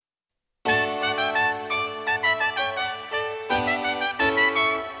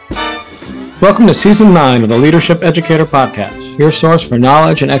Welcome to Season 9 of the Leadership Educator Podcast, your source for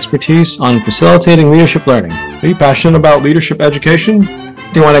knowledge and expertise on facilitating leadership learning. Are you passionate about leadership education?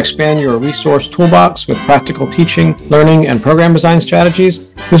 Do you want to expand your resource toolbox with practical teaching, learning, and program design strategies?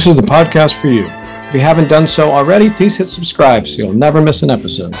 This is the podcast for you. If you haven't done so already, please hit subscribe so you'll never miss an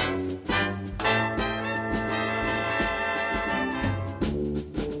episode.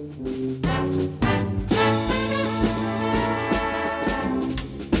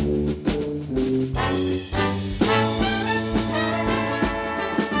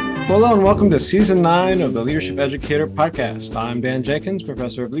 Hello and welcome to Season 9 of the Leadership Educator Podcast. I'm Dan Jenkins,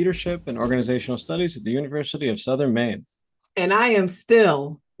 Professor of Leadership and Organizational Studies at the University of Southern Maine. And I am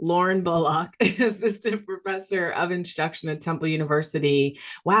still Lauren Bullock, Assistant Professor of Instruction at Temple University.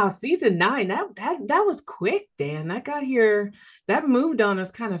 Wow, Season 9, that was quick, Dan. That got here, that moved on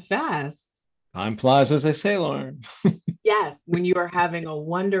us kind of fast. Time flies, as they say, Lauren. Yes, when you are having a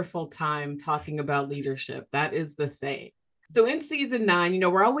wonderful time talking about leadership, that is the saying. So in Season 9,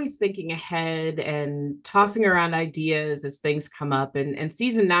 we're always thinking ahead and tossing around ideas as things come up. And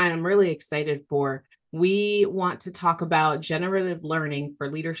Season 9, I'm really excited for. We want to talk about generative learning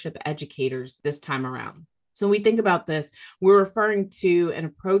for leadership educators this time around. So when we think about this, we're referring to an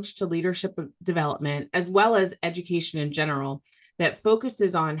approach to leadership development as well as education in general that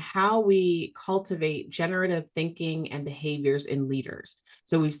focuses on how we cultivate generative thinking and behaviors in leaders.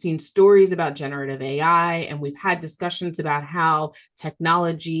 So we've seen stories about generative AI, and we've had discussions about how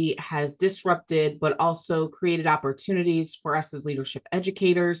technology has disrupted, but also created opportunities for us as leadership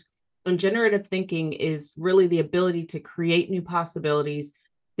educators. And generative thinking is really the ability to create new possibilities,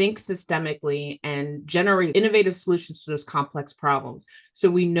 think systemically, and generate innovative solutions to those complex problems. So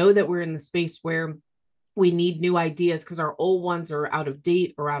we know that we're in the space where we need new ideas because our old ones are out of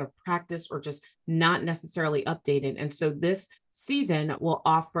date or out of practice or just not necessarily updated. And so this season will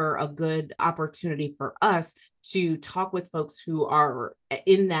offer a good opportunity for us to talk with folks who are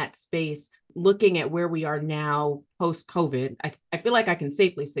in that space, looking at where we are now post-COVID. I feel like I can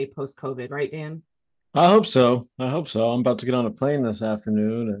safely say post-COVID, right, Dan? I hope so. I'm about to get on a plane this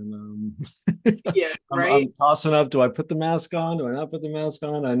afternoon, and yeah, right. I'm tossing up. Do I put the mask on? Do I not put the mask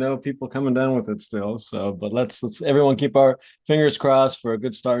on? I know people coming down with it still. So, but let's everyone keep our fingers crossed for a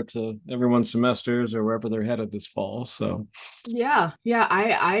good start to everyone's semesters or wherever they're headed this fall. So, yeah,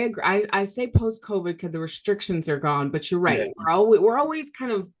 I agree. I say post-COVID because the restrictions are gone, but you're right. Yeah. We're always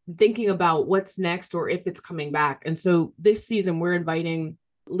kind of thinking about what's next or if it's coming back. And so this season, we're inviting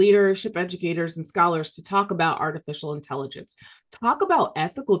leadership educators and scholars to talk about artificial intelligence, talk about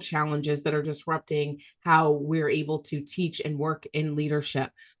ethical challenges that are disrupting how we're able to teach and work in leadership,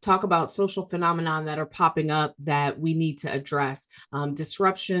 talk about social phenomena that are popping up that we need to address,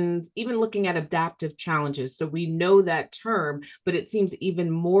 disruptions, even looking at adaptive challenges. So we know that term, but it seems even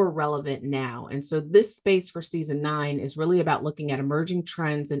more relevant now. And so this space for Season 9 is really about looking at emerging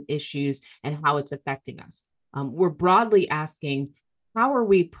trends and issues and how it's affecting us. We're broadly asking, how are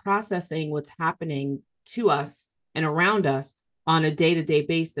we processing what's happening to us and around us on a day-to-day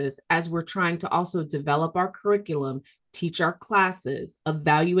basis as we're trying to also develop our curriculum, teach our classes,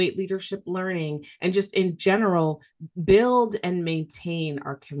 evaluate leadership learning, and just in general, build and maintain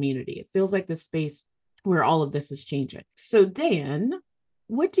our community? It feels like the space where all of this is changing. So Dan,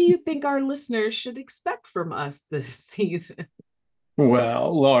 what do you think our listeners should expect from us this season?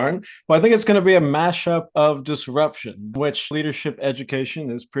 Well, Lauren, I think it's going to be a mashup of disruption, which leadership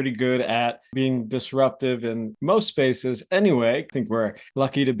education is pretty good at being disruptive in most spaces anyway. I think we're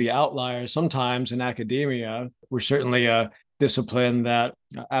lucky to be outliers sometimes in academia. We're certainly a discipline that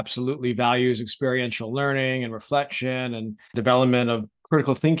absolutely values experiential learning and reflection and development of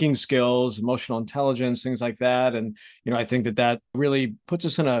critical thinking skills, emotional intelligence, things like that. And, I think that really puts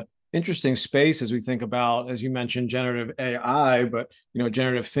us in a interesting space as we think about, as you mentioned, generative AI, but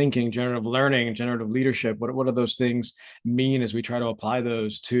generative thinking, generative learning, generative leadership. What do those things mean as we try to apply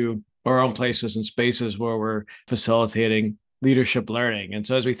those to our own places and spaces where we're facilitating leadership learning? And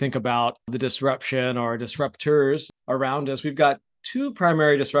so as we think about the disruption or disruptors around us, we've got two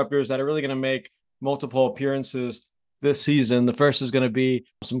primary disruptors that are really going to make multiple appearances this season. The first is going to be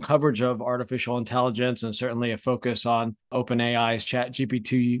some coverage of artificial intelligence and certainly a focus on OpenAI's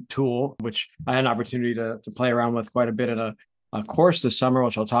ChatGPT tool, which I had an opportunity to play around with quite a bit in a course this summer,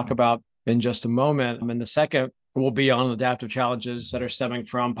 which I'll talk about in just a moment. And the second will be on adaptive challenges that are stemming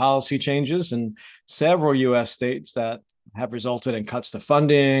from policy changes in several U.S. states that have resulted in cuts to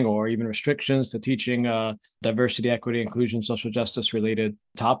funding or even restrictions to teaching diversity, equity, inclusion, social justice related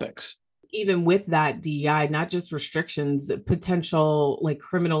topics. even with that DEI, not just restrictions, potential like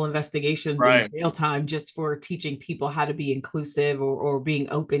criminal investigations in Right. real time just for teaching people how to be inclusive or being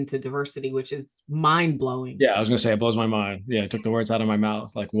open to diversity, which is mind blowing. Yeah, I was gonna say it blows my mind. Yeah, it took the words out of my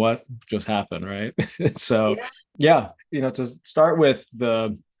mouth. Like, what just happened, right? So, Yeah. yeah, to start with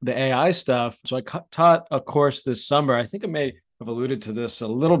the AI stuff. So I taught a course this summer. I think I may have alluded to this a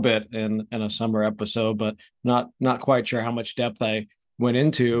little bit in a summer episode, but not quite sure how much depth I went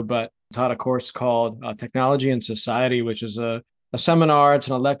into. But taught a course called Technology and Society, which is a seminar. It's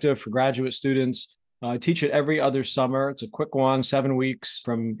an elective for graduate students. I teach it every other summer. It's a quick one, 7 weeks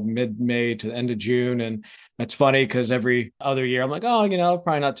from mid-May to the end of June, and it's funny because every other year I'm like, oh,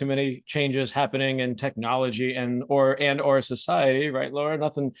 probably not too many changes happening in technology and or society, right, Laura?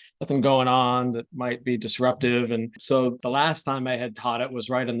 Nothing going on that might be disruptive. And so the last time I had taught it was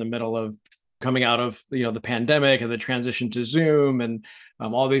right in the middle of coming out of the pandemic and the transition to Zoom and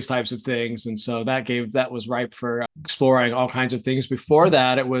all these types of things. And so that was ripe for exploring all kinds of things. Before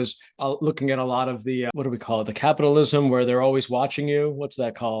that, it was looking at a lot of the what do we call it? The capitalism where they're always watching you. What's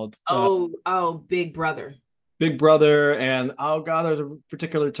that called? Oh, Big Brother. Big Brother and oh god, there's a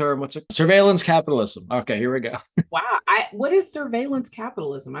particular term. What's it? Surveillance capitalism. Okay, here we go. Wow. What is surveillance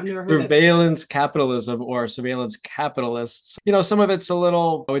capitalism? I've never heard that. Surveillance capitalism or surveillance capitalists. Some of it's a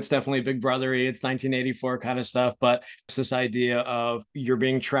little, it's definitely Big Brothery. It's 1984 kind of stuff, but it's this idea of you're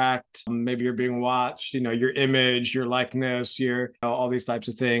being tracked, maybe you're being watched, your image, your likeness, all these types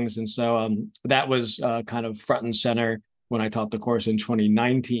of things. And so that was kind of front and center when I taught the course in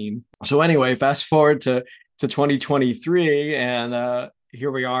 2019. So anyway, fast forward to 2023, and here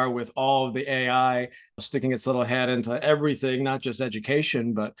we are with all of the AI sticking its little head into everything, not just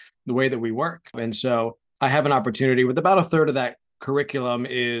education, but the way that we work. And so I have an opportunity with about a third of that curriculum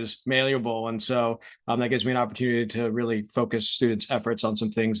is malleable. And so that gives me an opportunity to really focus students' efforts on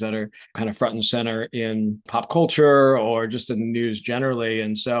some things that are kind of front and center in pop culture or just in the news generally.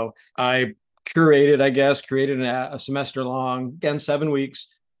 And so I created a semester long, again, 7 weeks,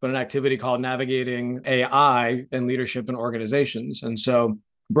 but an activity called Navigating AI and Leadership in Organizations. And so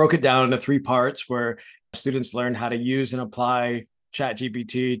broke it down into 3 parts where students learn how to use and apply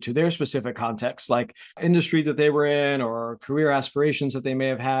ChatGPT to their specific context, like industry that they were in or career aspirations that they may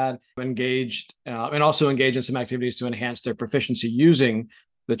have had, and also engage in some activities to enhance their proficiency using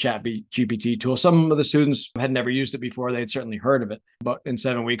the ChatGPT tool. Some of the students had never used it before. They'd certainly heard of it, but in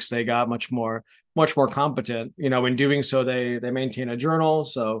 7 weeks, they got much more competent. In doing so, they maintain a journal,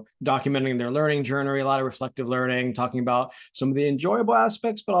 so documenting their learning journey, a lot of reflective learning, talking about some of the enjoyable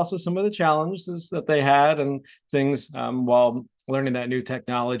aspects, but also some of the challenges that they had and things while learning that new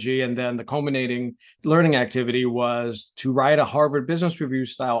technology. And then the culminating learning activity was to write a Harvard Business Review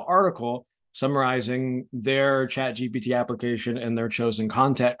style article summarizing their ChatGPT application in their chosen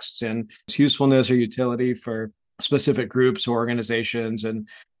contexts and its usefulness or utility for specific groups or organizations. And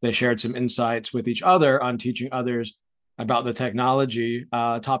they shared some insights with each other on teaching others about the technology.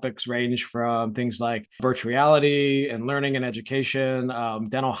 Topics range from things like virtual reality and learning and education,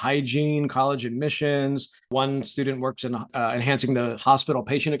 dental hygiene, college admissions. One student works in enhancing the hospital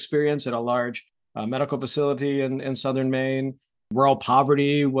patient experience at a large medical facility in Southern Maine. Rural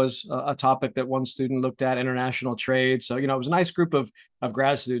poverty was a topic that one student looked at, international trade. So, it was a nice group of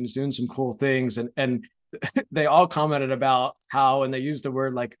grad students doing some cool things. And they all commented about how, and they used the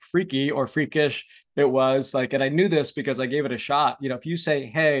word like freaky or freakish it was like, and I knew this because I gave it a shot. If you say,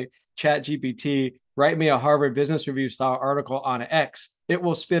 hey, ChatGPT, write me a Harvard Business Review style article on X, it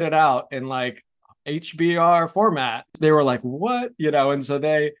will spit it out in like HBR format. They were like, what? And so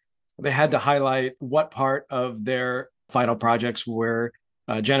they had to highlight what part of their final projects were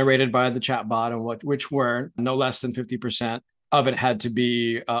generated by the chatbot and which were no less than 50% of it had to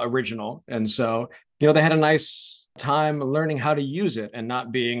be original. And so, they had a nice time learning how to use it and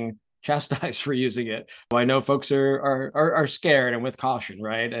not being chastised for using it. I know folks are scared and with caution,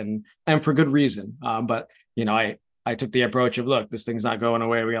 right? And for good reason. But I took the approach of, look, this thing's not going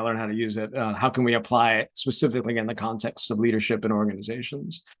away. We got to learn how to use it. How can we apply it specifically in the context of leadership in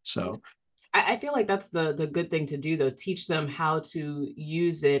organizations? So I feel like that's the good thing to do, though. Teach them how to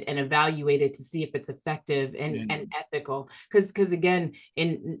use it and evaluate it to see if it's effective and ethical. Because again,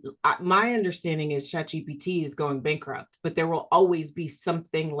 in my understanding is ChatGPT is going bankrupt, but there will always be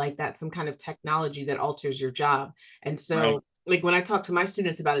something like that, some kind of technology that alters your job. And so, right. Like when I talk to my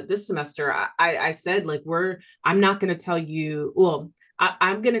students about it this semester, I said, like, I'm not going to tell you, well,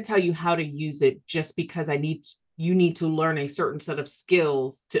 I'm going to tell you how to use it just because you need to learn a certain set of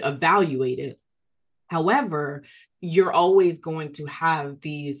skills to evaluate it. However, you're always going to have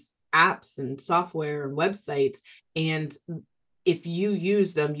these apps and software and websites, and if you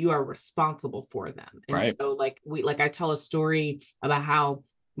use them, you are responsible for them. And Right. so I tell a story about how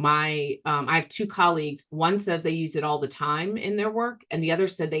my I have two colleagues. One says they use it all the time in their work, and the other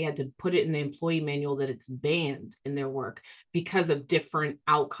said they had to put it in the employee manual that it's banned in their work because of different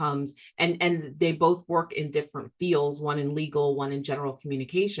outcomes. And they both work in different fields, one in legal, one in general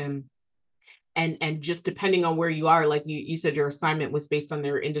communication. And just depending on where you are, like you said your assignment was based on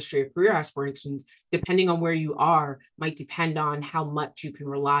their industry or career aspirations, depending on where you are might depend on how much you can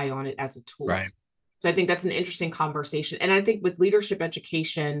rely on it as a tool. Right. So I think that's an interesting conversation. And I think with leadership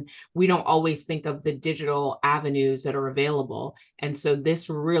education, we don't always think of the digital avenues that are available. And so this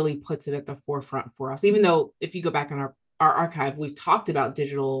really puts it at the forefront for us, even though if you go back on our archive, we've talked about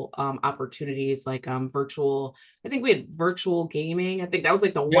digital opportunities like virtual. I think we had virtual gaming. I think that was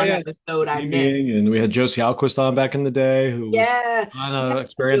like the Yeah, one yeah. episode I missed. Gaming, and we had Josie Alquist on back in the day, who was Yeah, on yeah.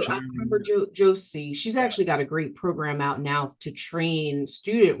 experiential I learning. remember Josie. She's Yeah. actually got a great program out now to train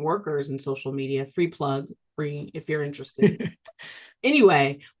student workers in social media. Free plug, free if you're interested.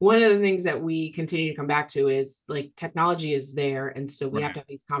 Anyway, one of the things that we continue to come back to is like technology is there. And so we have Right. to have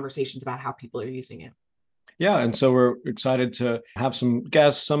these conversations about how people are using it. Yeah, and so we're excited to have some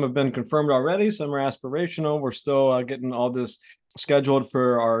guests. Some have been confirmed already, some are aspirational. We're still getting all this scheduled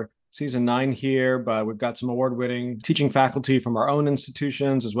for our season 9 here, but we've got some award-winning teaching faculty from our own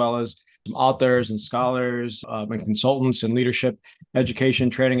institutions, as well as some authors and scholars and consultants in leadership,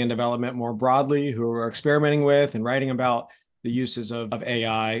 education, training, and development more broadly, who are experimenting with and writing about the uses of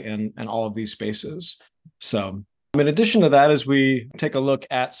AI and all of these spaces. So in addition to that, as we take a look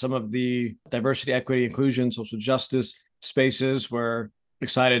at some of the diversity, equity, inclusion, social justice spaces, we're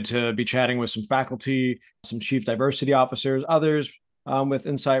excited to be chatting with some faculty, some chief diversity officers, others with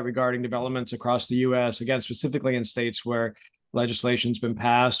insight regarding developments across the U.S., again, specifically in states where legislation's been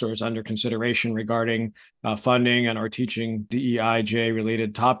passed or is under consideration regarding funding and or teaching DEIJ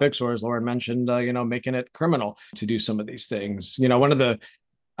related topics, or as Lauren mentioned, making it criminal to do some of these things. One of the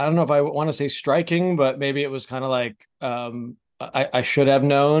I don't know if I want to say striking, but maybe it was kind of like I should have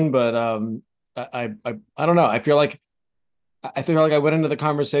known, but I don't know. I feel like I went into the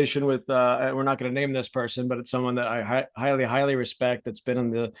conversation with we're not going to name this person, but it's someone that I highly respect that's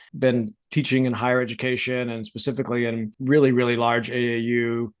been teaching in higher education and specifically in really large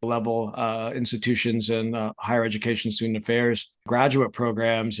AAU level institutions and higher education student affairs graduate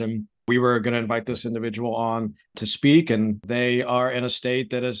programs. And we were going to invite this individual on to speak, and they are in a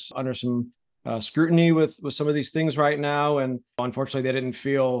state that is under some scrutiny with some of these things right now. And unfortunately, they didn't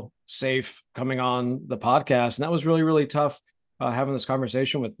feel safe coming on the podcast, and that was really tough. Having this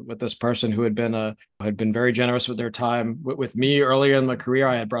conversation with this person who had been very generous with their time with me earlier in my career.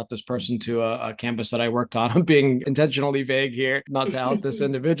 I had brought this person to a campus that I worked on. I'm being intentionally vague here, not to out this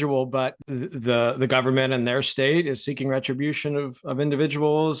individual, but the government and their state is seeking retribution of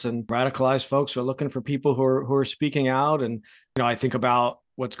individuals, and radicalized folks are looking for people who are speaking out. And I think about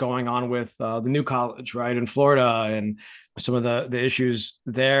what's going on with the new college right in Florida, and some of the issues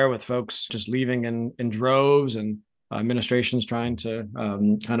there with folks just leaving in droves, and administrations trying to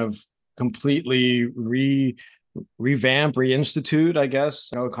kind of completely revamp, reinstitute, I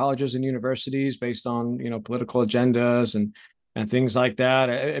guess, colleges and universities based on political agendas and things like that.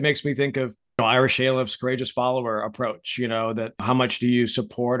 It makes me think of Ira Shaleof's courageous follower approach. That how much do you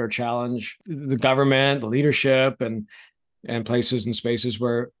support or challenge the government, the leadership, and places and spaces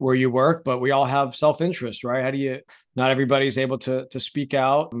where you work, but we all have self-interest, right? How do you? Not everybody's able to speak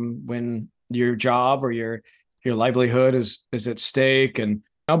out when your job or your livelihood is at stake. And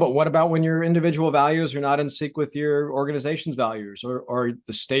but what about when your individual values are not in sync with your organization's values or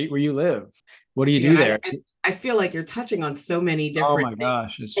the state where you live? What do you do there? I feel like you're touching on so many Oh different my things.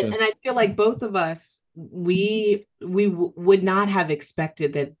 gosh, it's And, just and I feel like both of us, would not have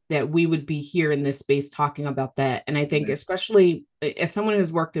expected that we would be here in this space talking about that. And I think especially as someone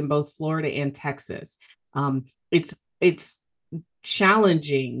who's worked in both Florida and Texas, it's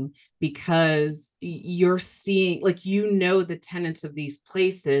challenging because you're seeing like the tenets of these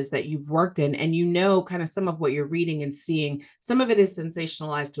places that you've worked in, and kind of some of what you're reading and seeing. Some of it is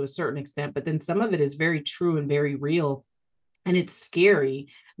sensationalized to a certain extent, but then some of it is very true and very real. And it's scary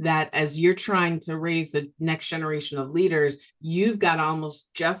that as you're trying to raise the next generation of leaders, you've got to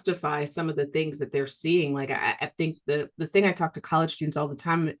almost justify some of the things that they're seeing. Like I think the thing I talk to college students all the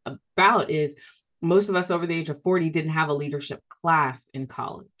time about is most of us over the age of 40 didn't have a leadership class in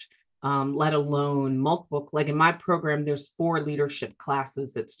college, let alone multiple. Like in my program, there's 4 leadership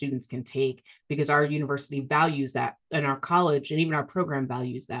classes that students can take because our university values that, and our college and even our program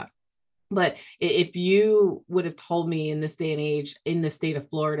values that. But if you would have told me in this day and age, in the state of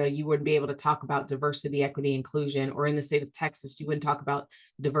Florida, you wouldn't be able to talk about diversity, equity, inclusion, or in the state of Texas, you wouldn't talk about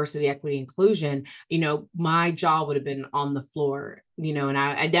diversity, equity, inclusion, my jaw would have been on the floor, and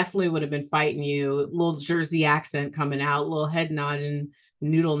I definitely would have been fighting you, little Jersey accent coming out, little head nodding,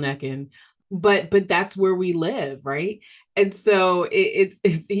 noodle necking. But that's where we live, right? And so it's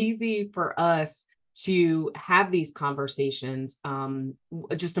easy for us to have these conversations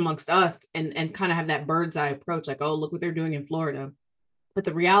just amongst us and kind of have that bird's eye approach, like, oh, look what they're doing in Florida. But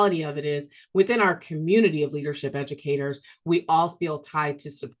the reality of it is, within our community of leadership educators, we all feel tied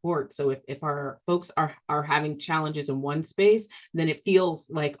to support. So if our folks are having challenges in one space, then it feels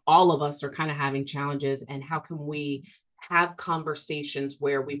like all of us are kind of having challenges. And how can we have conversations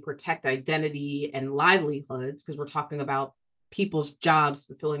where we protect identity and livelihoods, because we're talking about people's jobs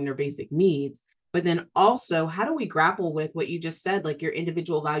fulfilling their basic needs, but then also, how do we grapple with what you just said, like your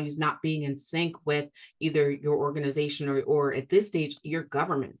individual values not being in sync with either your organization or at this stage, your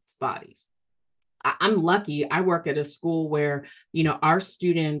government's bodies? I'm lucky. I work at a school where, our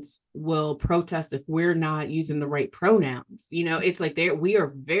students will protest if we're not using the right pronouns. It's like we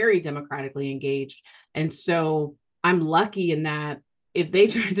are very democratically engaged. And so I'm lucky in that if they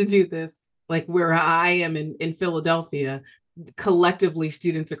tried to do this, like where I am in Philadelphia, collectively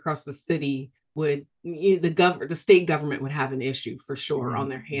students across the city would, the state government would have an issue for sure on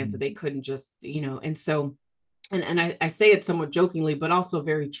their hands, that they couldn't just, and so and I say it somewhat jokingly, but also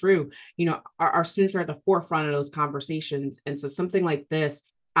very true. Our students are at the forefront of those conversations. And so something like this,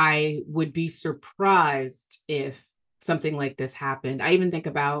 I would be surprised if something like this happened. I even think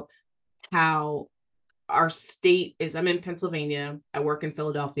about how our state is, I'm in Pennsylvania, I work in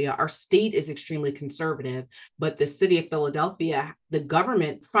Philadelphia. Our state is extremely conservative, but the city of Philadelphia, the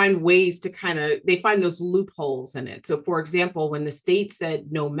government find ways to they find those loopholes in it. So for example, when the state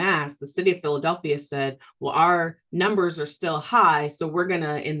said no masks, the city of Philadelphia said, well, our numbers are still high, so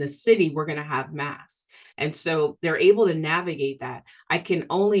in the city, we're gonna have masks. And so they're able to navigate that. I can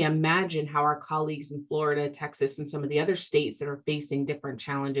only imagine how our colleagues in Florida, Texas, and some of the other states that are facing different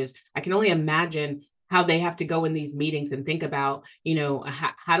challenges, I can only imagine how they have to go in these meetings and think about,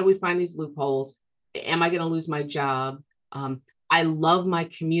 how do we find these loopholes? Am I going to lose my job? I love my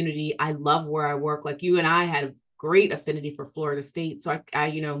community. I love where I work. Like you and I had a great affinity for Florida State. So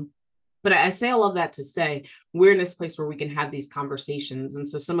but I say all of that to say we're in this place where we can have these conversations. And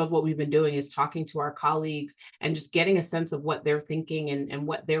so some of what we've been doing is talking to our colleagues and just getting a sense of what they're thinking and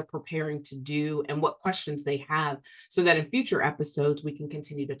what they're preparing to do and what questions they have, so that in future episodes, we can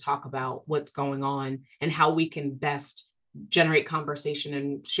continue to talk about what's going on and how we can best generate conversation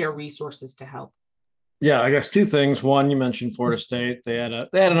and share resources to help. Yeah, I guess two things. One, you mentioned Florida State. They had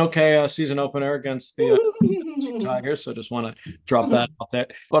an okay season opener against the Tigers, so just want to drop that out there.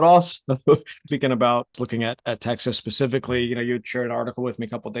 But also, speaking about looking at Texas specifically, you had shared an article with me a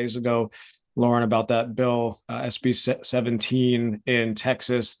couple of days ago, Lauren, about that bill SB 17 in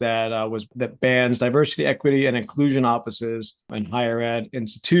Texas that bans diversity, equity, and inclusion offices in higher ed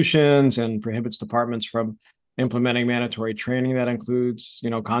institutions and prohibits departments from implementing mandatory training that includes,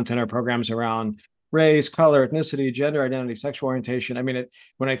 content or programs around race, color, ethnicity, gender identity, sexual orientation. I mean,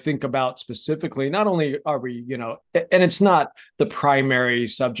 when I think about specifically, not only are we, and it's not the primary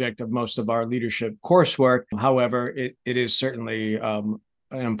subject of most of our leadership coursework. However, it is certainly an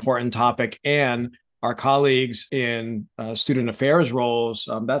important topic. And our colleagues in student affairs roles,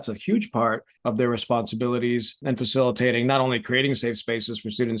 that's a huge part of their responsibilities and facilitating not only creating safe spaces for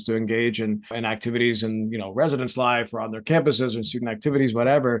students to engage in activities and, residence life or on their campuses or student activities,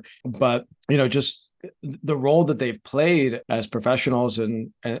 whatever, but, just the role that they've played as professionals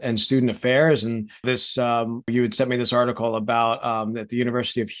and student affairs. And this, you had sent me this article about at the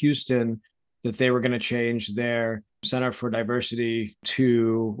University of Houston, that they were going to change their Center for Diversity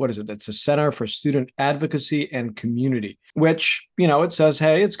to, what is it? It's a Center for Student Advocacy and Community, which, it says,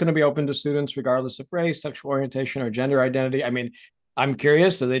 hey, it's going to be open to students regardless of race, sexual orientation, or gender identity. I mean, I'm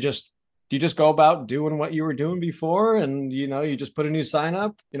curious, do you just go about doing what you were doing before, and, you just put a new sign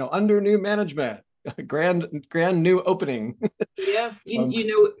up, under new management, grand new opening? Yeah,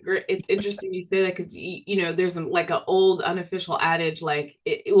 it's interesting you say that, because there's like an old unofficial adage, like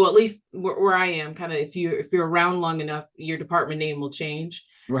well, at least where I am, kind of, if you're around long enough, your department name will change.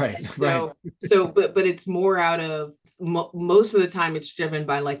 Right, right. But it's more out of most of the time it's driven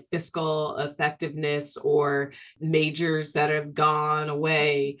by like fiscal effectiveness or majors that have gone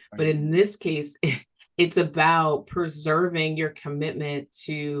away. Right. But in this case, it's about preserving your commitment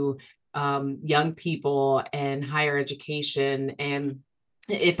to young people and higher education. And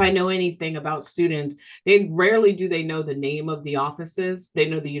if I know anything about students, they rarely do they know the name of the offices. They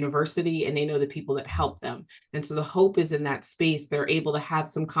know the university and they know the people that help them. And so the hope is in that space, they're able to have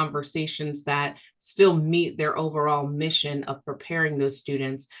some conversations that still meet their overall mission of preparing those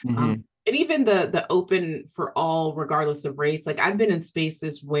students. Mm-hmm. And even the open for all, regardless of race. Like I've been in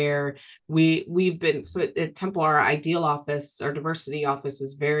spaces where we've been so at Temple, our ideal office, our diversity office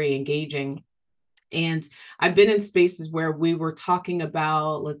is very engaging, and I've been in spaces where we were talking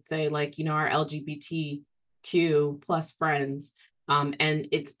about, let's say, like, our LGBTQ plus friends. And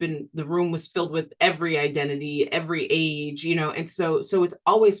it's been, the room was filled with every identity, every age, and so it's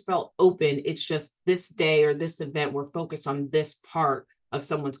always felt open. It's just this day or this event, we're focused on this part of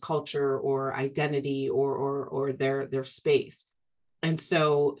someone's culture or identity or their space. And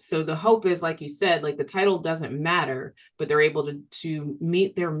so the hope is, like you said, like the title doesn't matter, but they're able to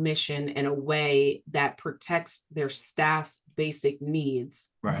meet their mission in a way that protects their staff's basic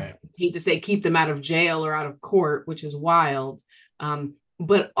needs. Right. I hate to say keep them out of jail or out of court, which is wild.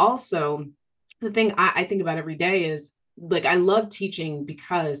 But also the thing I think about every day is, like, I love teaching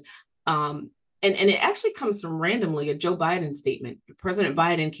because and it actually comes from randomly a Joe Biden statement. President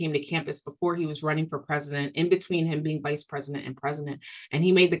Biden came to campus before he was running for president, in between him being vice president and president. And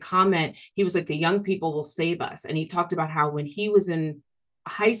he made the comment, he was like, the young people will save us. And he talked about how when he was in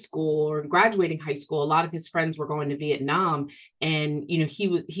high school or graduating high school, a lot of his friends were going to Vietnam. And, he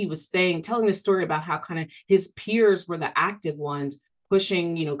was telling the story about how kind of his peers were the active ones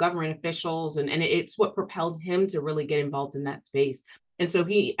pushing, government officials. And it's what propelled him to really get involved in that space. And so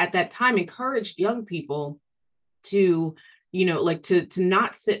he, at that time, encouraged young people to, like to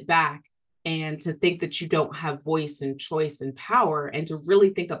not sit back and to think that you don't have voice and choice and power, and to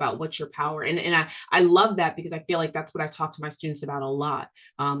really think about what's your power. And I love that, because I feel like that's what I talk to my students about a lot.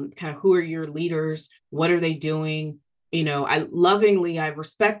 Kind of, who are your leaders? What are they doing? I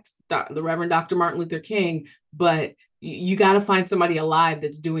respect the Reverend Dr. Martin Luther King, but you got to find somebody alive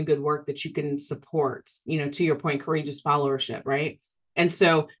that's doing good work that you can support, to your point, courageous followership, right? And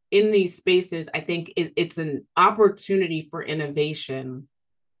so in these spaces, I think it's an opportunity for innovation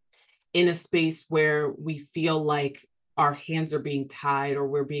in a space where we feel like our hands are being tied or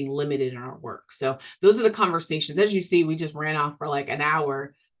we're being limited in our work. So those are the conversations. As you see, we just ran off for like an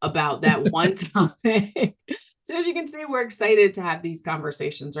hour about that one topic. So as you can see, we're excited to have these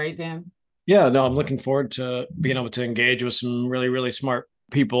conversations, right, Dan? Yeah, no, I'm looking forward to being able to engage with some really, really smart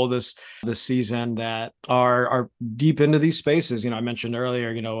people this season that are deep into these spaces. I mentioned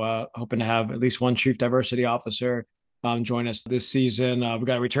earlier, hoping to have at least one chief diversity officer join us this season. We've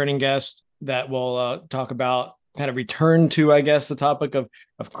got a returning guest that will talk about kind of return to, I guess, the topic of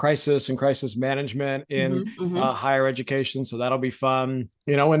crisis and crisis management in higher education. So that'll be fun.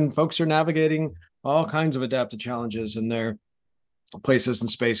 When folks are navigating all kinds of adaptive challenges in their places and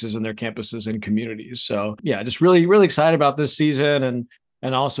spaces in their campuses and communities. So yeah, just really, really excited about this season.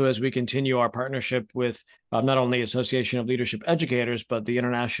 And also as we continue our partnership with not only Association of Leadership Educators, but the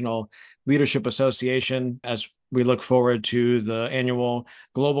International Leadership Association, as we look forward to the annual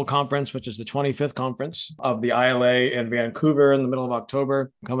global conference, which is the 25th conference of the ILA in Vancouver in the middle of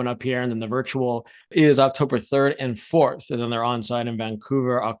October, coming up here. And then the virtual is October 3rd and 4th. And then they're on site in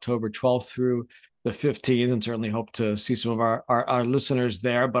Vancouver, October 12th through the 15th, and certainly hope to see some of our listeners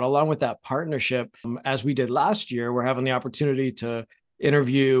there. But along with that partnership, as we did last year, we're having the opportunity to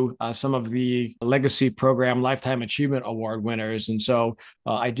interview some of the legacy program lifetime achievement award winners. And so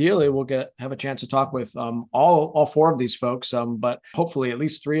ideally we'll have a chance to talk with all four of these folks, but hopefully at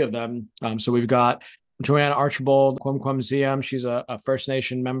least three of them. So we've got Joanne Archibald Kwamkwamziam. She's a First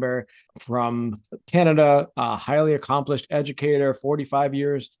Nation member from Canada, a highly accomplished educator, 45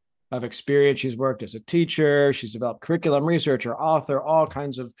 years of experience. She's worked as a teacher. She's developed curriculum researcher, author, all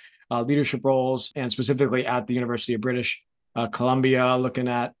kinds of leadership roles, and specifically at the University of British Columbia,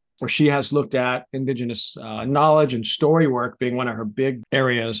 she has looked at Indigenous knowledge and story work being one of her big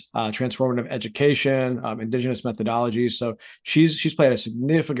areas, transformative education, Indigenous methodologies. So she's played a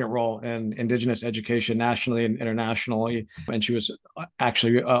significant role in Indigenous education nationally and internationally. And she was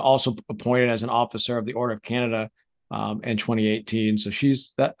actually also appointed as an officer of the Order of Canada in 2018. So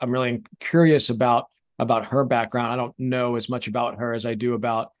I'm really curious about her background. I don't know as much about her as I do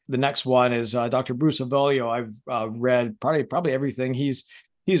about the next one is Dr. Bruce Avolio. I've read probably everything he's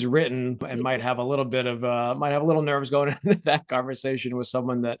written, and might have a little nerves going into that conversation with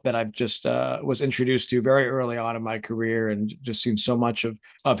someone that I've just was introduced to very early on in my career and just seen so much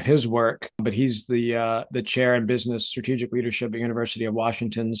of his work. But he's the chair in business strategic leadership at University of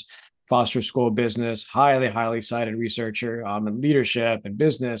Washington's Foster School of Business, highly cited researcher in leadership and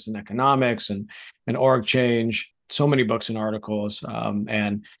business and economics and org change. so many books and articles,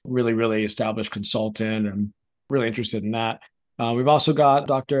 and really, really established consultant, and really interested in that. We've also got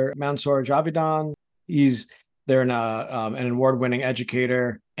Dr. Mansoor Javidan. He's they're an award-winning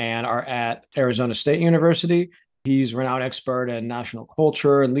educator and are at Arizona State University. He's a renowned expert in national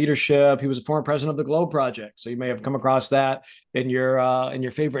culture and leadership. He was a former president of the Globe Project, so you may have come across that in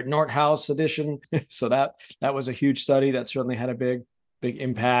your favorite Nordhaus edition. So that was a huge study that certainly had a big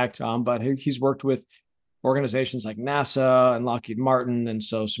impact. But he's worked with organizations like NASA and Lockheed Martin, and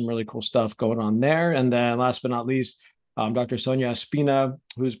so some really cool stuff going on there. And then last but not least, Dr. Sonia Espina,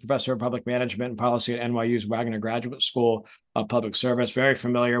 who's professor of public management and policy at NYU's Wagner Graduate School of Public Service. Very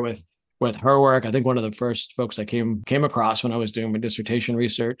familiar with her work. I think one of the first folks I came across when I was doing my dissertation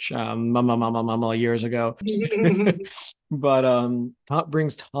research, years ago. But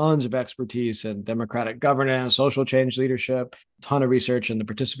brings tons of expertise in democratic governance, social change leadership, ton of research in the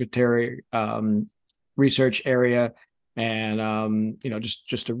participatory research area, and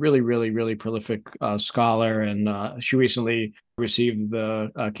just a really, really, really prolific scholar. And she recently received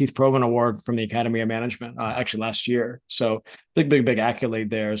the Keith Provan Award from the Academy of Management, actually last year. So big accolade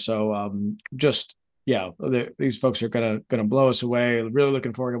there. So just yeah, these folks are gonna blow us away. Really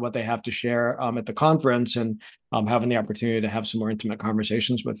looking forward to what they have to share at the conference, and having the opportunity to have some more intimate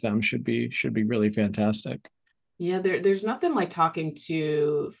conversations with them should be really fantastic. Yeah, there's nothing like talking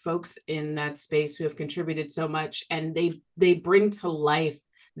to folks in that space who have contributed so much, and they bring to life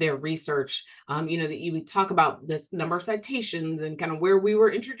their research. That you talk about this number of citations and kind of where we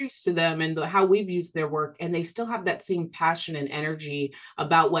were introduced to them and how we've used their work, and they still have that same passion and energy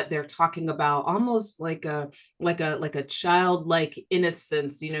about what they're talking about, almost like a childlike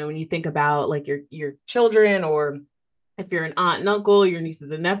innocence. When you think about like your children, or if you're an aunt and uncle, your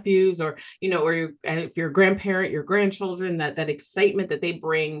nieces and nephews, or if you're a grandparent, your grandchildren, that excitement that they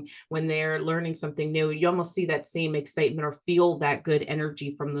bring when they're learning something new, you almost see that same excitement or feel that good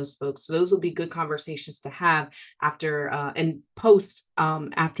energy from those folks. So those will be good conversations to have after and post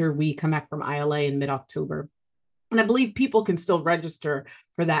after we come back from ILA in mid-October. And I believe people can still register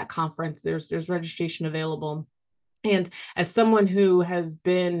for that conference. There's registration available. And as someone who has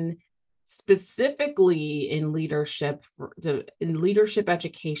been specifically in leadership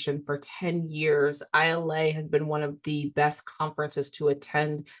education for 10 years, ILA has been one of the best conferences to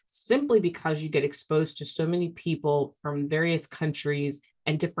attend, simply because you get exposed to so many people from various countries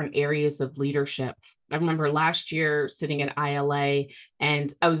and different areas of leadership. I remember last year sitting at ILA,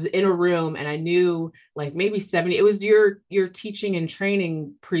 and I was in a room, and I knew like maybe 70, it was your teaching and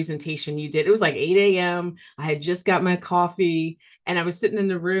training presentation you did. It was like 8 a.m. I had just got my coffee, and I was sitting in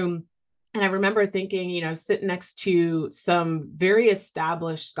the room. And I remember thinking, sitting next to some very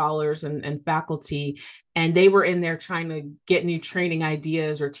established scholars and faculty, and they were in there trying to get new training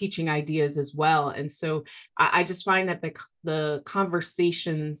ideas or teaching ideas as well. And so I just find that the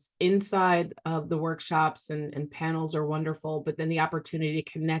conversations inside of the workshops and panels are wonderful, but then the opportunity to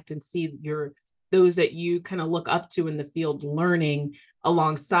connect and see those that you kind of look up to in the field learning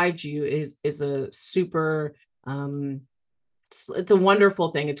alongside you is a super it's a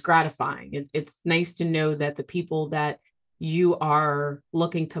wonderful thing. It's gratifying. It's nice to know that the people that you are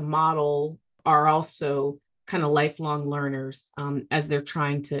looking to model are also kind of lifelong learners as they're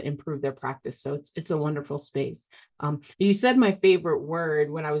trying to improve their practice. So it's a wonderful space. You said my favorite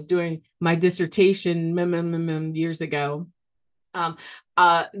word when I was doing my dissertation years ago.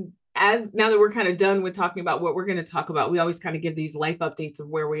 As now that we're kind of done with talking about what we're going to talk about, we always kind of give these life updates of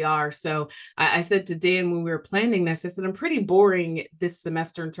where we are. So I said to Dan when we were planning this, I said, I'm pretty boring this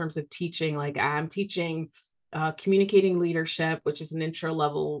semester in terms of teaching. Like I'm teaching communicating leadership, which is an intro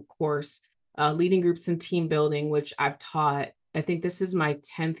level course, leading groups and team building, which I've taught. I think this is my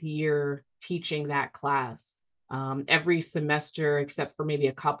 10th year teaching that class every semester, except for maybe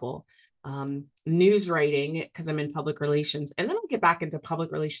a couple. News writing, because I'm in public relations, and then I'll get back into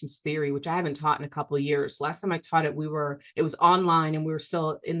public relations theory, which I haven't taught in a couple of years. Last time I taught it, it was online, and we were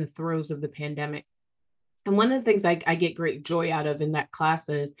still in the throes of the pandemic. And one of the things I get great joy out of in that class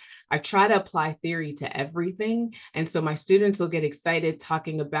is I try to apply theory to everything. And so my students will get excited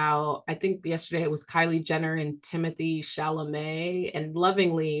talking about, I think yesterday it was Kylie Jenner and Timothy Chalamet, and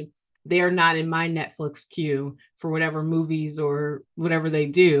lovingly, they are not in my Netflix queue for whatever movies or whatever they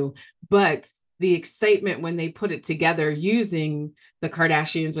do, but the excitement when they put it together using the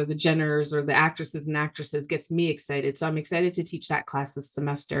Kardashians or the Jenners or the actresses and actresses gets me excited. So I'm excited to teach that class this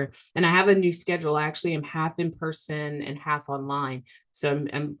semester. And I have a new schedule. I actually am half in person and half online. So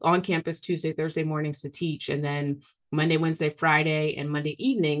I'm on campus Tuesday, Thursday mornings to teach. And then Monday, Wednesday, Friday, and Monday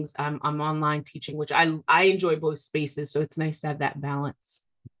evenings, I'm online teaching, which I enjoy both spaces. So it's nice to have that balance.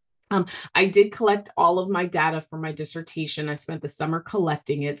 Um, I did collect all of my data for my dissertation. I spent the summer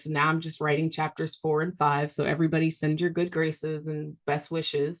collecting it. So now I'm just writing chapters 4 and 5. So everybody send your good graces and best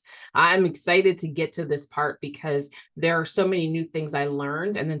wishes. I'm excited to get to this part because there are so many new things I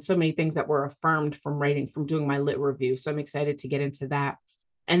learned and then so many things that were affirmed from doing my lit review. So I'm excited to get into that.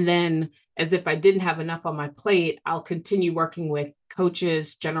 And then, as if I didn't have enough on my plate, I'll continue working with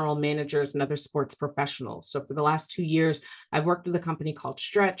coaches, general managers, and other sports professionals. So for the last 2 years, I've worked with a company called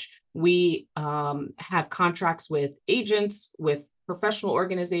Stretch. We have contracts with agents, with professional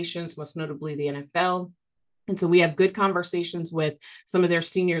organizations, most notably the NFL. And so we have good conversations with some of their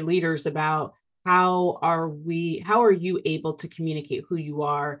senior leaders about how are you able to communicate who you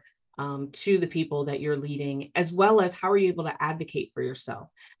are to the people that you're leading, as well as how are you able to advocate for yourself.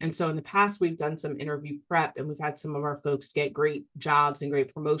 And so in the past, we've done some interview prep and we've had some of our folks get great jobs and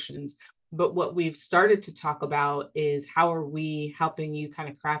great promotions. But what we've started to talk about is how are we helping you kind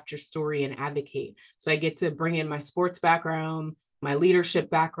of craft your story and advocate. So I get to bring in my sports background, my leadership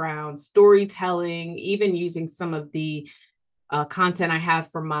background, storytelling, even using some of the content I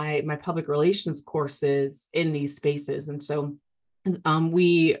have from my public relations courses in these spaces. And so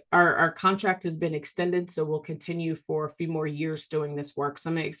our contract has been extended, so we'll continue for a few more years doing this work. So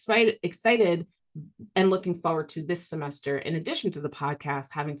I'm excited and looking forward to this semester, in addition to the podcast,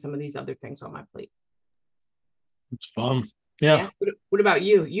 having some of these other things on my plate. It's fun. Yeah. Yeah. What about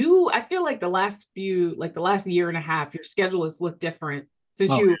you? I feel like the last year and a half, your schedule has looked different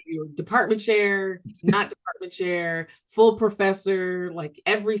since Oh, you were department chair, not department chair, full professor, like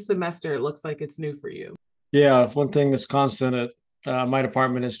every semester, it looks like it's new for you. yeah. One thing that's constant at my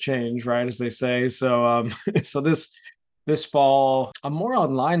department has changed, right? As they say. So, so this fall, I'm more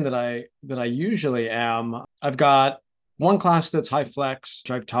online than I usually am. I've got one class that's high flex,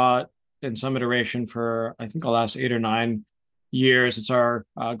 which I've taught in some iteration for I think the last 8 or 9 years. It's our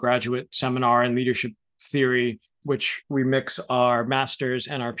graduate seminar in leadership theory, which we mix our master's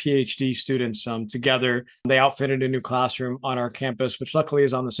and our PhD students together. They outfitted a new classroom on our campus, which luckily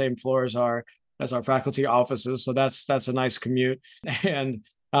is on the same floor as our faculty offices. So that's a nice commute. And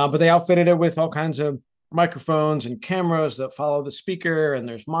but they outfitted it with all kinds of microphones and cameras that follow the speaker, and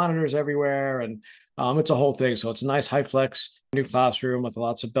there's monitors everywhere, and it's a whole thing. So it's a nice high flex new classroom with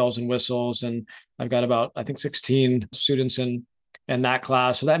lots of bells and whistles. And I've got about I think 16 students in that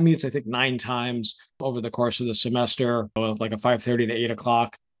class. So that meets I think 9 times over the course of the semester, like a 5:30 to 8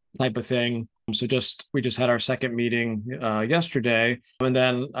 o'clock type of thing. So we just had our second meeting yesterday, and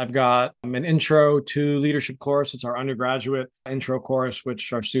then I've got an intro to leadership course. It's our undergraduate intro course,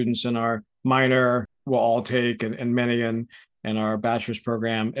 which our students in our minor will all take, and many in our bachelor's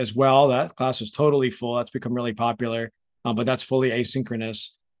program as well. That class is totally full. That's become really popular, but that's fully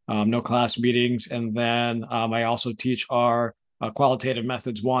asynchronous, no class meetings. And then I also teach our qualitative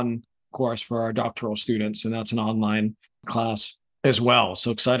methods 1 course for our doctoral students, and that's an online class as well.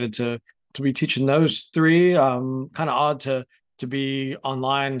 So excited to be teaching those 3. Kind of odd to be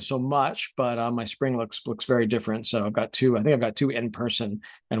online so much, but my spring looks very different. So I've got 2. I think I've got 2 in person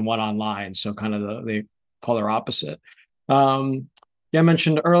and 1 online. So kind of the polar opposite. Yeah, I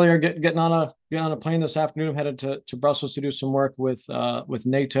mentioned earlier getting on a plane this afternoon. I'm headed to Brussels to do some work with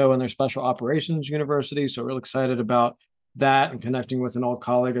NATO and their Special Operations University. So real excited about that and connecting with an old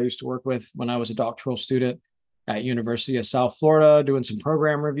colleague I used to work with when I was a doctoral student at University of South Florida, doing some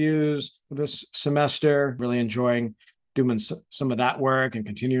program reviews this semester. Really enjoying doing some of that work and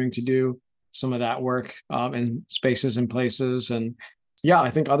continuing to do some of that work in spaces and places. And yeah,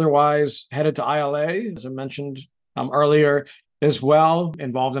 I think otherwise headed to ILA, as I mentioned earlier as well,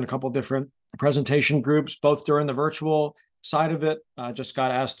 involved in a couple different presentation groups, both during the virtual side of it. Just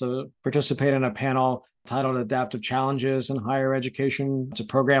got asked to participate in a panel titled Adaptive Challenges in Higher Education. It's a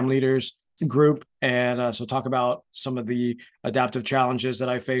program leaders group. And so talk about some of the adaptive challenges that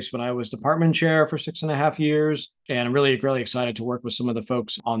I faced when I was department chair for 6.5 years. And I'm really, really excited to work with some of the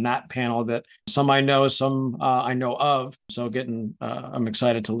folks on that panel that some I know, some I know of. So I'm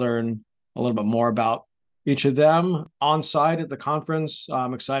excited to learn a little bit more about each of them. On site at the conference,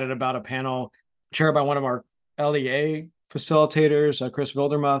 I'm excited about a panel chaired by one of our LEA facilitators, Chris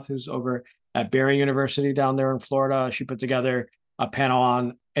Wildermuth, who's over at Barry University down there in Florida. She put together a panel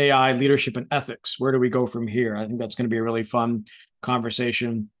on AI leadership and ethics. Where do we go from here? I think that's going to be a really fun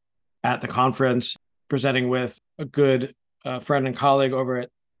conversation at the conference, presenting with a good friend and colleague over at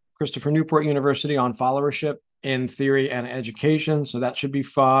Christopher Newport University on followership in theory and education. So that should be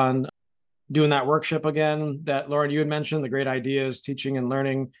fun. Doing that workshop again that Lauren, you had mentioned, the Great Ideas Teaching and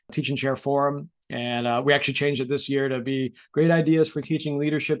Learning Teaching Chair Forum And we actually changed it this year to be great ideas for teaching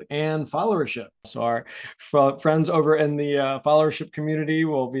leadership and followership. So our friends over in the followership community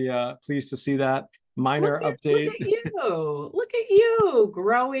will be pleased to see that minor update. Look at you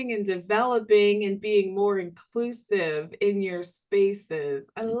growing and developing and being more inclusive in your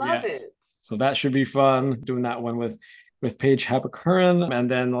spaces. I love it. So that should be fun, doing that one with Paige Hapakurin. And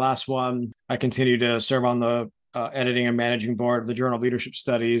then the last one, I continue to serve on the editing and managing board of the Journal of Leadership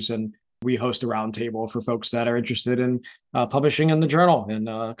Studies. And we host a roundtable for folks that are interested in publishing in the journal, and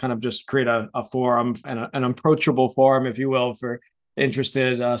kind of just create a forum and an approachable forum, if you will, for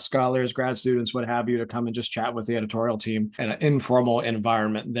interested scholars, grad students, what have you, to come and just chat with the editorial team in an informal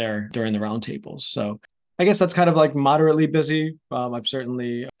environment there during the roundtables. So I guess that's kind of like moderately busy. I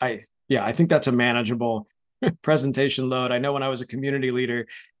think that's a manageable presentation load. I know when I was a community leader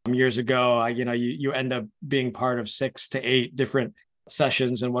years ago, you end up being part of 6 to 8 different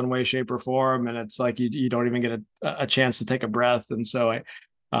sessions in one way, shape, or form, and it's like you don't even get a chance to take a breath. And so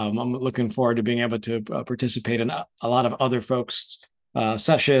I'm looking forward to being able to participate in a lot of other folks'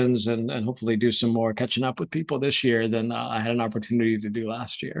 sessions and hopefully do some more catching up with people this year than I had an opportunity to do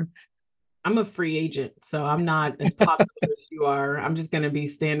last year. I'm a free agent, so I'm not as popular as you are. I'm just going to be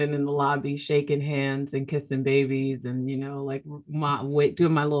standing in the lobby, shaking hands and kissing babies, and like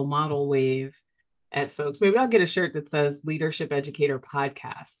doing my little model wave at folks. Maybe I'll get a shirt that says Leadership Educator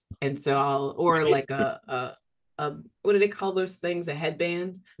Podcast, and so or like a what do they call those things? A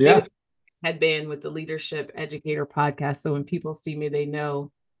headband? Yeah. Maybe a headband with the Leadership Educator Podcast. So when people see me, they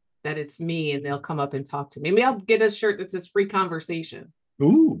know that it's me, and they'll come up and talk to me. Maybe I'll get a shirt that says Free Conversation.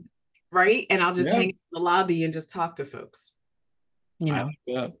 Ooh. Right. And I'll just hang in the lobby and just talk to folks. Got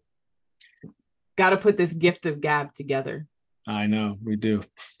to put this gift of gab together. I know we do.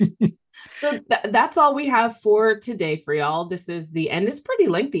 So that's all we have for today for y'all. This is the end. It's pretty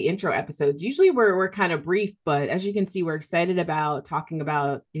lengthy intro episodes. Usually we're kind of brief, but as you can see, we're excited about talking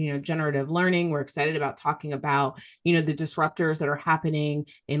about, generative learning. We're excited about talking about, the disruptors that are happening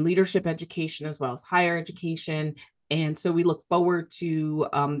in leadership education as well as higher education. And so we look forward to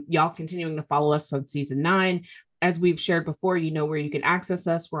y'all continuing to follow us on season 9. As we've shared before, where you can access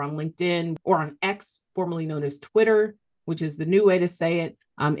us. We're on LinkedIn or on X, formerly known as Twitter, which is the new way to say it.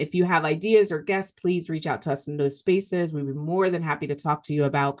 If you have ideas or guests, please reach out to us in those spaces. We'd be more than happy to talk to you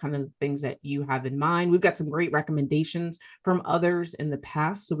about kind of the things that you have in mind. We've got some great recommendations from others in the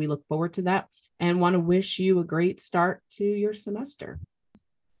past, so we look forward to that and want to wish you a great start to your semester.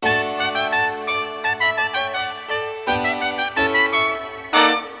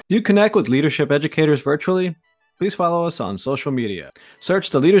 Do you connect with leadership educators virtually? Please follow us on social media. Search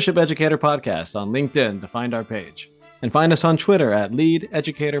the Leadership Educator Podcast on LinkedIn to find our page. And find us on Twitter at Lead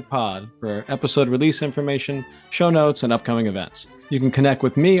Educator Pod for episode release information, show notes, and upcoming events. You can connect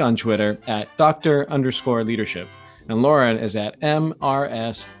with me on Twitter at Dr_leadership. And Lauren is at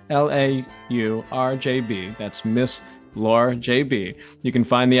MRSLAURJB. That's Miss Laura JB. You can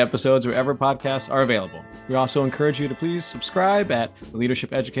find the episodes wherever podcasts are available. We also encourage you to please subscribe at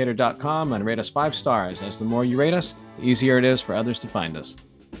leadershipeducator.com and rate us 5 stars, as the more you rate us, the easier it is for others to find us.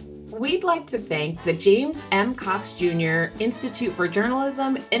 We'd like to thank the James M. Cox Jr. Institute for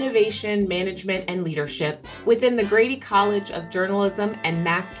Journalism, Innovation, Management, and Leadership within the Grady College of Journalism and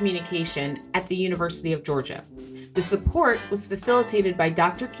Mass Communication at the University of Georgia. The support was facilitated by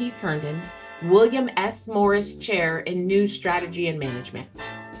Dr. Keith Herndon, William S. Morris Chair in News Strategy and Management.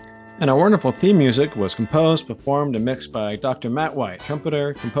 And our wonderful theme music was composed, performed, and mixed by Dr. Matt White,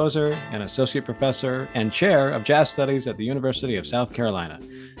 trumpeter, composer, and associate professor and chair of jazz studies at the University of South Carolina.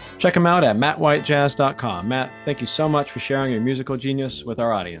 Check him out at mattwhitejazz.com. Matt, thank you so much for sharing your musical genius with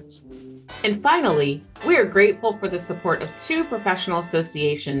our audience. And finally, we are grateful for the support of 2 professional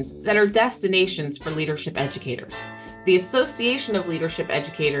associations that are destinations for leadership educators: the Association of Leadership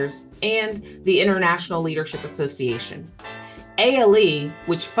Educators and the International Leadership Association. ALE,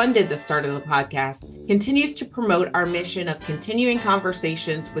 which funded the start of the podcast, continues to promote our mission of continuing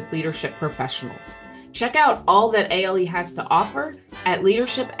conversations with leadership professionals. Check out all that ALE has to offer at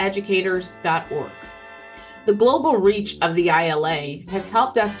leadershipeducators.org. The global reach of the ILA has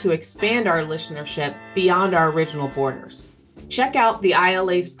helped us to expand our listenership beyond our original borders. Check out the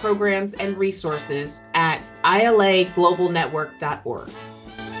ILA's programs and resources at ilaglobalnetwork.org.